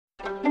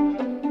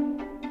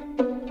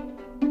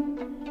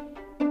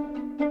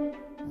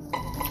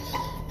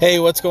Hey,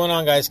 what's going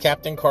on, guys?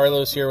 Captain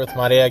Carlos here with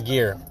Marea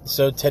Gear.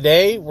 So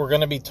today we're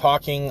going to be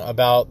talking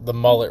about the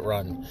Mullet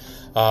Run.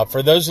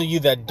 For those of you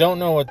that don't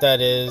know what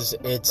that is,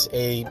 it's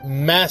a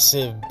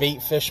massive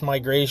bait fish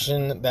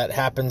migration that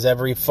happens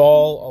every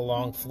fall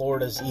along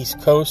Florida's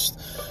east coast.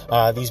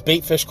 These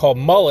bait fish called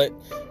mullet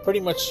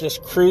pretty much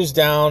just cruise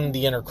down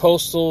the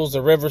intercoastals,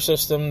 the river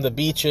system, the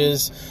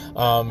beaches,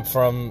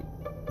 from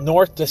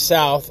north to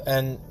south,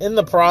 and in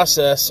the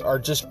process are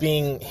just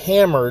being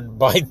hammered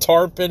by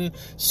tarpon,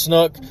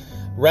 snook,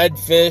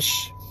 redfish,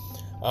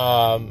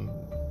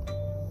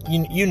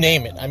 you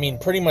name it. I mean,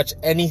 pretty much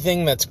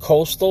anything that's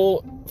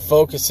coastal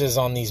focuses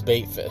on these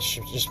bait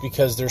fish just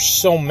because there's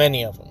so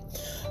many of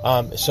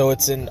them. So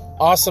it's an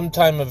awesome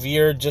time of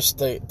year just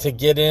to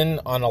get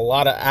in on a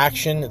lot of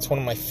action. It's one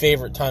of my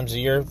favorite times of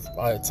year.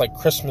 It's like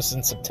Christmas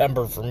in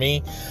September for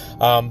me.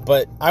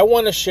 But I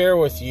want to share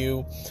with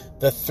you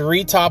the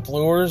 3 top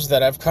lures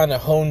that I've kind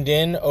of honed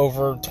in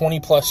over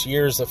 20 plus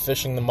years of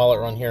fishing the Mullet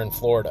Run here in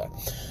Florida.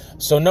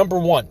 So number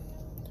 1,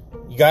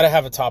 you got to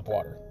have a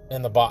topwater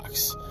in the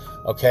box.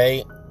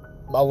 Okay.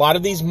 A lot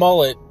of these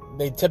mullet,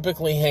 they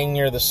typically hang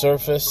near the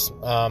surface,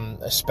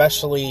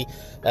 especially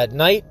at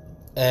night.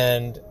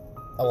 And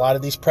a lot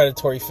of these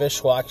predatory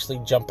fish will actually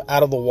jump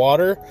out of the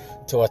water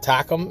to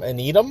attack them and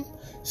eat them.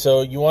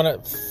 So you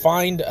want to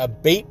find a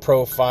bait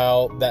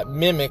profile that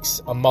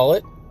mimics a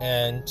mullet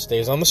and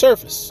stays on the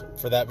surface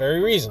for that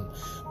very reason.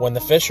 When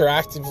the fish are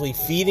actively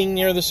feeding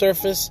near the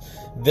surface,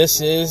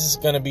 this is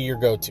going to be your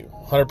go-to,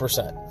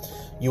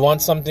 100%. You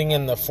want something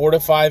in the 4 to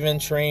 5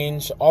 inch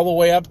range, all the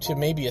way up to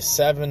maybe a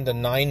 7 to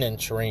 9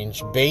 inch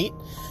range bait.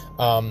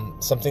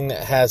 Something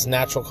that has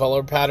natural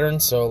color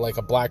patterns, so like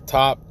a black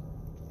top,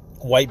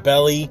 white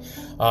belly,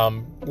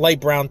 light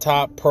brown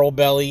top, pearl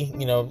belly,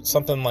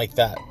 something like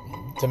that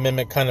to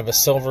mimic kind of a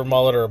silver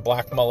mullet or a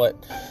black mullet.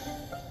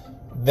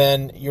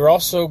 Then you're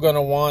also going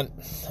to want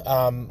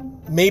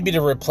maybe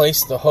to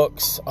replace the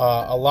hooks.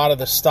 A lot of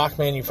the stock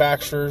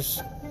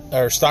manufacturers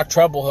or stock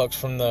treble hooks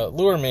from the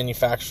lure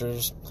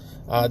manufacturers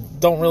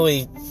don't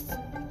really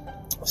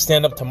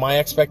stand up to my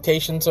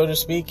expectations, so to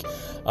speak.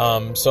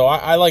 So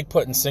I like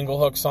putting single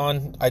hooks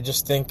on. I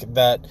just think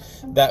that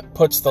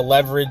puts the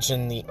leverage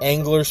in the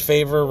angler's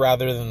favor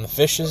rather than the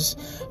fish's.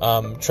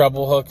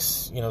 Treble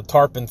hooks,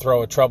 tarpon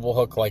throw a treble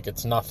hook like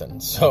it's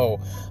nothing. So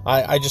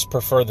I just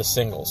prefer the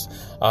singles.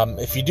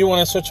 If you do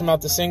want to switch them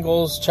out to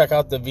singles, check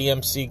out the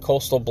VMC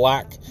Coastal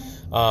Black,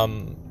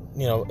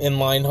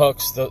 inline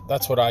hooks.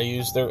 That's what I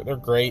use. They're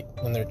great,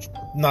 and they're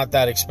not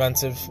that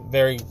expensive.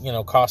 Very,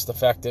 cost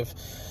effective.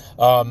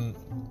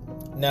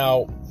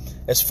 Now,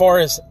 as far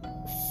as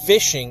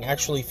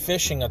actually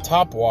fishing a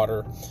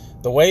topwater,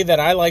 the way that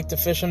I like to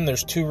fish them,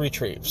 there's 2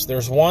 retrieves.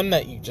 There's one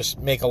that you just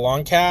make a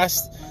long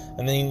cast,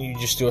 and then you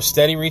just do a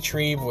steady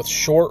retrieve with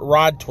short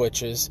rod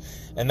twitches,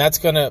 and that's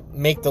going to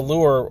make the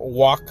lure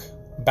walk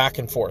back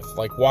and forth,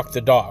 like walk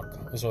the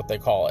dog is what they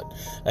call it.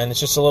 And it's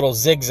just a little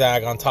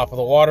zigzag on top of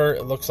the water.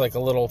 It looks like a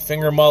little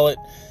finger mullet,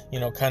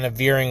 kind of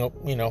veering,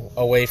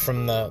 away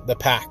from the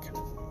pack.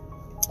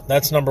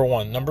 That's number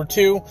 1. Number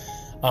 2,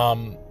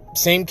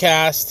 same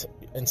cast.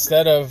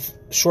 Instead of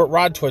short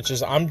rod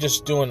twitches, I'm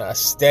just doing a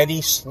steady,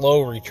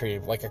 slow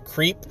retrieve, like a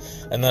creep,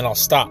 and then I'll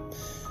stop.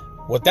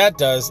 What that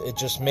does, it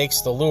just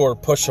makes the lure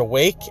push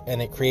awake,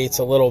 and it creates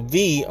a little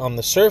V on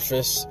the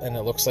surface, and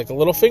it looks like a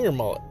little finger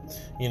mullet,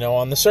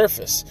 on the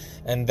surface.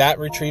 And that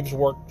retrieves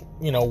work,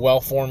 well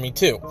for me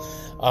too.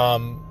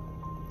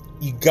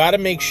 You got to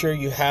make sure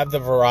you have the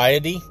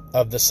variety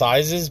of the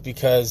sizes,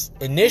 because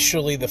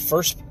initially the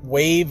first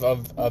wave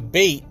of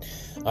bait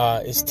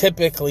is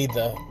typically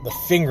the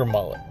finger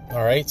mullet.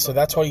 All right, so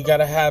that's why you got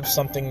to have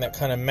something that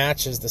kind of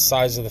matches the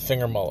size of the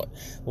finger mullet.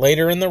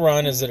 Later in the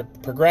run, as it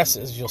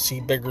progresses, you'll see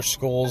bigger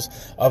schools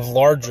of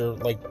larger,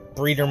 like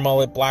breeder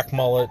mullet, black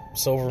mullet,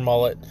 silver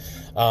mullet.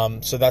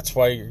 So that's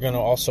why you're going to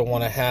also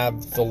want to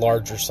have the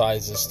larger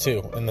sizes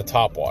too in the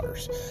top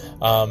waters.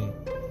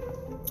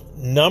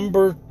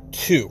 Number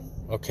 2,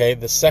 okay,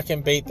 the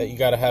second bait that you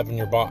got to have in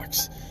your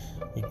box,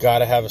 you got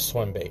to have a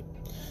swim bait.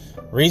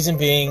 Reason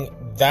being,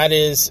 that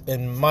is,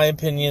 in my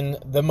opinion,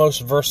 the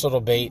most versatile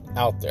bait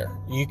out there.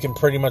 You can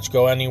pretty much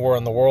go anywhere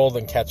in the world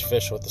and catch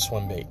fish with a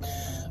swim bait,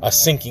 a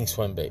sinking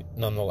swim bait,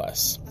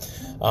 nonetheless.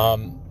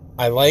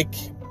 I like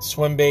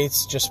swim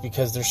baits just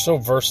because they're so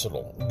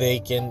versatile.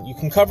 You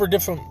can cover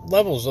different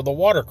levels of the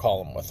water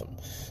column with them.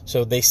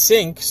 So they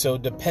sink, so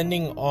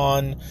depending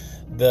on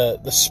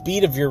the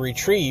speed of your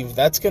retrieve,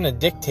 that's going to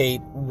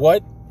dictate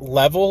what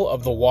level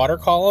of the water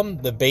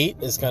column the bait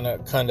is going to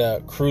kind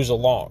of cruise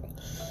along.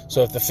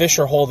 So if the fish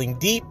are holding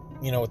deep,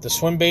 with the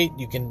swim bait,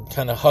 you can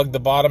kind of hug the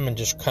bottom and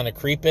just kind of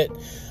creep it.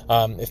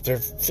 If they're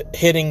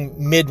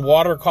hitting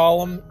mid-water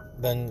column,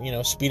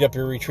 then, speed up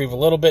your retrieve a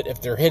little bit. If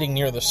they're hitting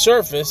near the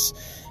surface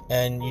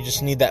and you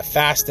just need that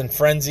fast and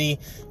frenzy,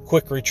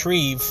 quick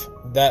retrieve,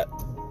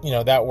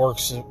 that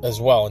works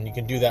as well, and you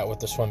can do that with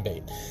the swim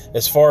bait.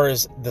 As far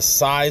as the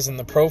size and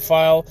the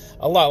profile,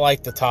 a lot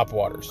like the top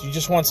waters. You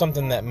just want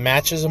something that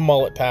matches a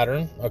mullet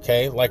pattern,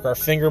 okay, like our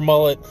finger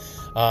mullet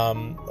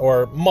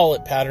or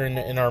mullet pattern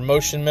in our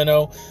motion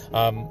minnow.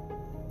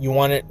 You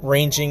want it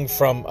ranging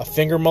from a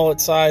finger mullet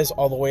size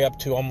all the way up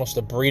to almost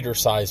a breeder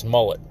size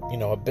mullet,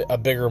 a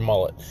bigger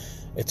mullet.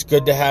 It's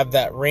good to have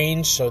that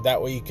range so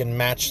that way you can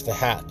match the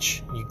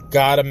hatch. You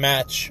gotta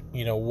match,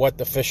 what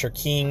the fish are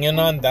keying in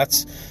on.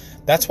 That's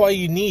why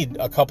you need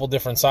a couple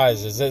different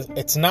sizes.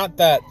 It's not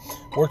that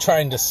we're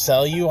trying to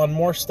sell you on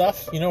more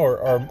stuff,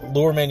 or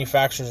lure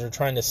manufacturers are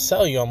trying to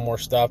sell you on more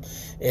stuff.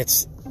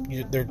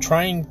 They're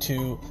trying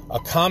to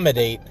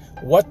accommodate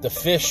what the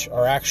fish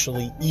are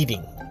actually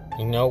eating,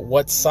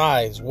 what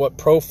size, what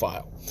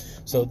profile.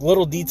 So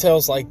little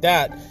details like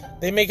that,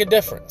 they make a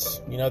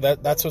difference.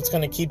 That's what's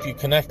going to keep you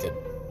connected.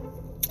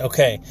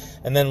 Okay,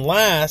 and then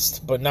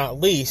last but not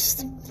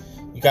least,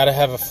 you got to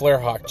have a flare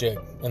hawk jig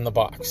in the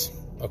box.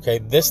 Okay,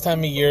 this time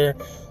of year,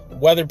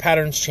 weather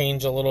patterns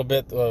change a little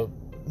bit.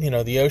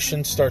 The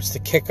ocean starts to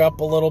kick up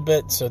a little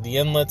bit, so the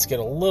inlets get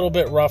a little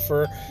bit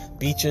rougher.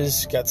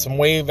 Beaches got some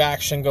wave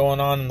action going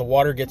on, and the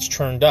water gets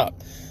churned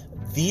up.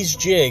 These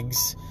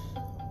jigs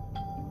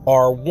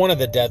are one of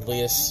the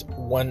deadliest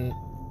when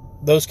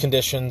those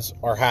conditions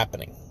are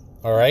happening.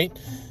 All right,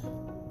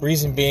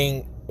 reason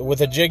being, with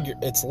a jig,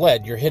 it's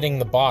lead. You're hitting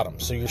the bottom,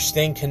 so you're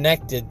staying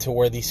connected to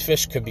where these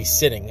fish could be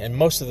sitting, and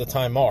most of the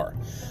time are.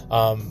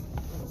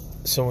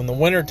 So in the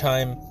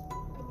wintertime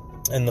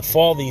and the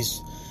fall, these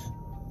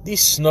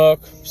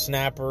snook,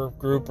 snapper,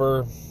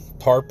 grouper,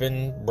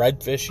 tarpon,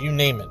 redfish, you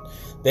name it,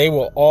 they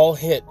will all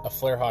hit a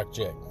flare hawk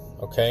jig,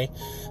 okay?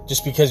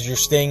 Just because you're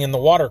staying in the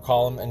water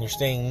column and you're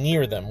staying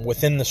near them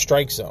within the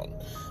strike zone.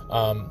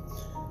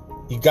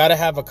 You got to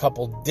have a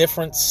couple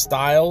different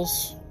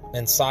styles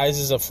and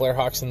sizes of flare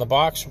hawks in the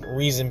box.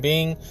 Reason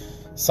being,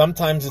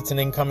 sometimes it's an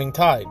incoming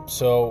tide.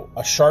 So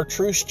a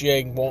chartreuse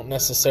jig won't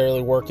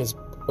necessarily work as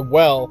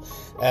well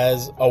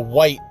as a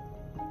white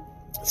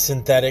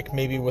synthetic,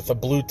 maybe with a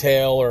blue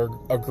tail or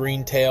a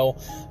green tail.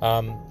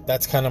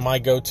 That's kind of my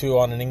go-to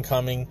on an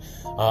incoming.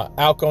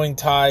 Outgoing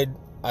tide,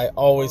 I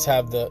always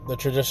have the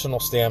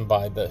traditional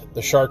standby,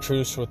 the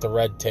chartreuse with the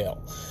red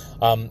tail.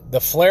 The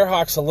flare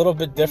hawk's a little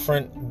bit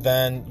different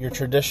than your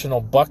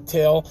traditional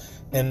bucktail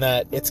in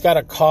that it's got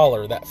a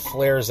collar that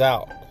flares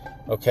out,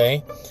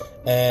 okay?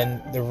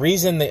 And the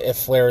reason that it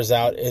flares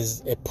out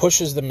is it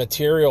pushes the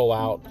material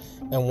out,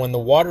 and when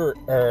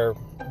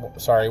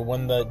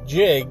when the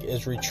jig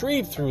is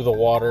retrieved through the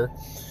water,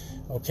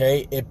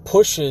 okay, it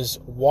pushes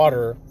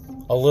water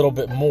a little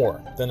bit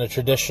more than a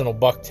traditional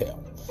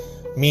bucktail.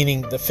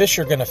 Meaning the fish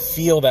are going to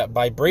feel that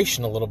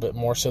vibration a little bit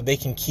more so they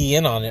can key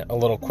in on it a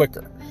little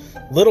quicker.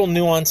 Little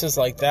nuances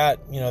like that,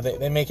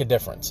 they make a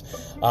difference.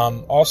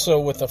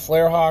 Also with a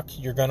flare hawk,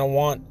 you're going to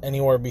want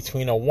anywhere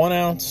between a 1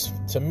 ounce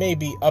to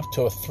maybe up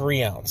to a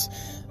 3 ounce.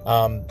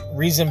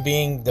 Reason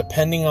being,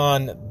 depending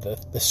on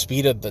the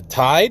speed of the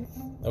tide,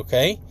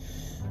 okay,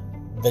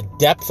 the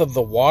depth of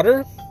the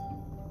water,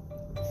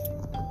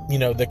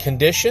 the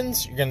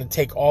conditions, you're going to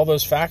take all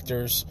those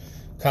factors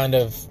kind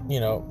of,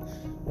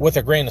 with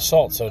a grain of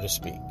salt, so to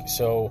speak.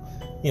 So,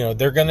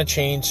 they're going to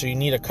change. So you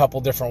need a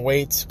couple different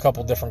weights, a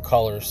couple different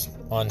colors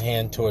on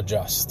hand to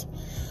adjust.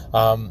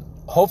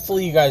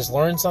 Hopefully you guys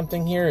learned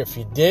something here. If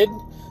you did,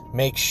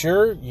 make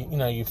sure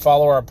you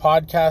follow our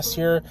podcast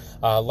here.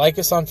 Like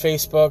us on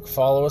Facebook,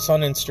 follow us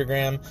on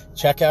Instagram,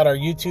 check out our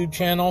YouTube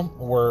channel.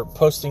 We're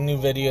posting new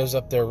videos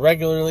up there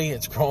regularly.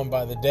 It's growing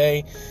by the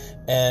day,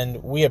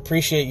 and we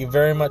appreciate you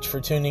very much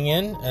for tuning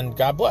in, and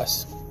God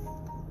bless.